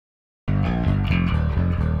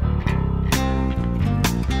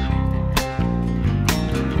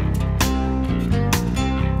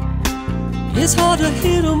It's hard to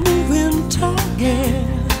hit a moving target.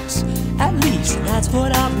 At least that's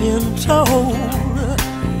what I've been told.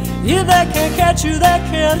 If they can't catch you, they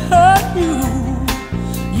can't hurt you.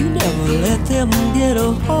 You never let them get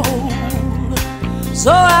a hold.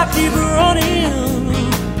 So I keep running,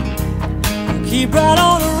 keep right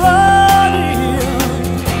on running.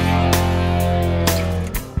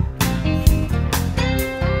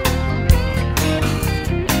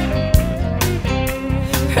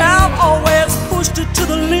 I've always pushed it to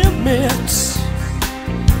the limits.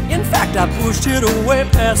 In fact, I pushed it way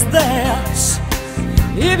past that.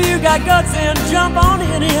 If you got guts, then jump on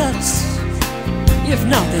in it. If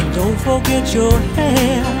not, then don't forget your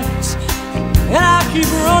hands. And I keep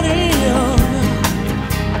running,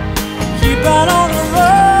 keep right on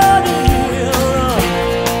running.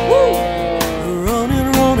 Woo! Running,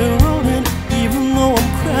 running, running, even though I'm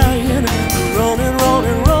crying. Running,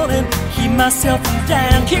 running, running, keep myself from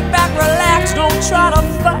dying. Kick back, relax, don't try to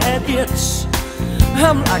fight it.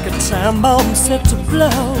 I'm like a time bomb set to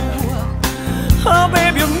blow. Oh,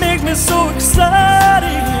 baby, you make me so excited.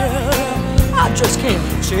 I just can't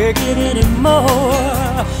take it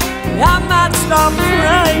anymore. I might stop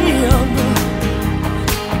crying.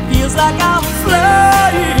 Feels like I'm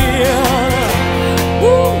flying.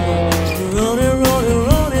 Woo! Running, running,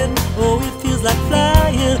 running. Oh, it feels like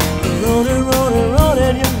flying. Running, running,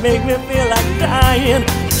 running. You make me feel like dying.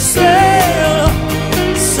 Sail,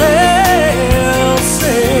 sail,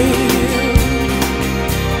 sail.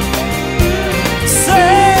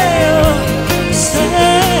 Sail,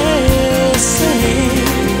 sail, sail.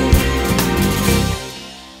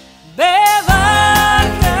 Babe, I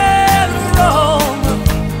can't run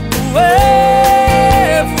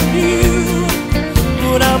away from you,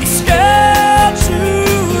 but I'm scared to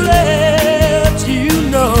let you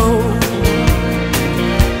know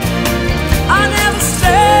I never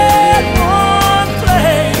stayed one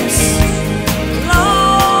place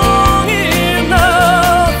long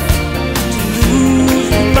enough to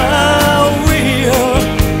lose my will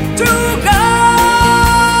to go.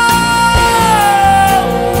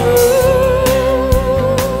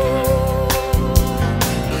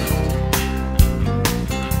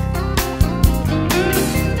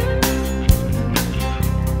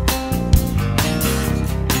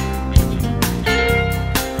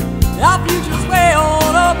 Our future's way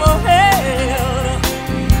on up ahead.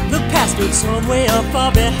 The past is somewhere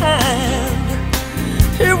far behind.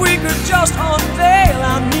 If we could just unveil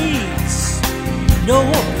our needs, no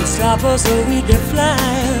one could stop us or we could fly.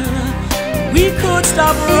 We could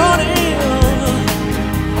stop running,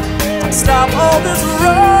 stop all this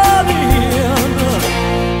running.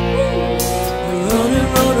 Running,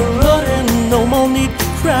 running, running, no more need for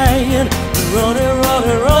crying. Running,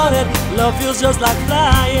 running, running, love feels just like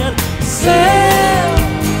flying. Sail,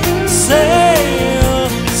 sail,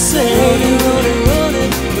 sail.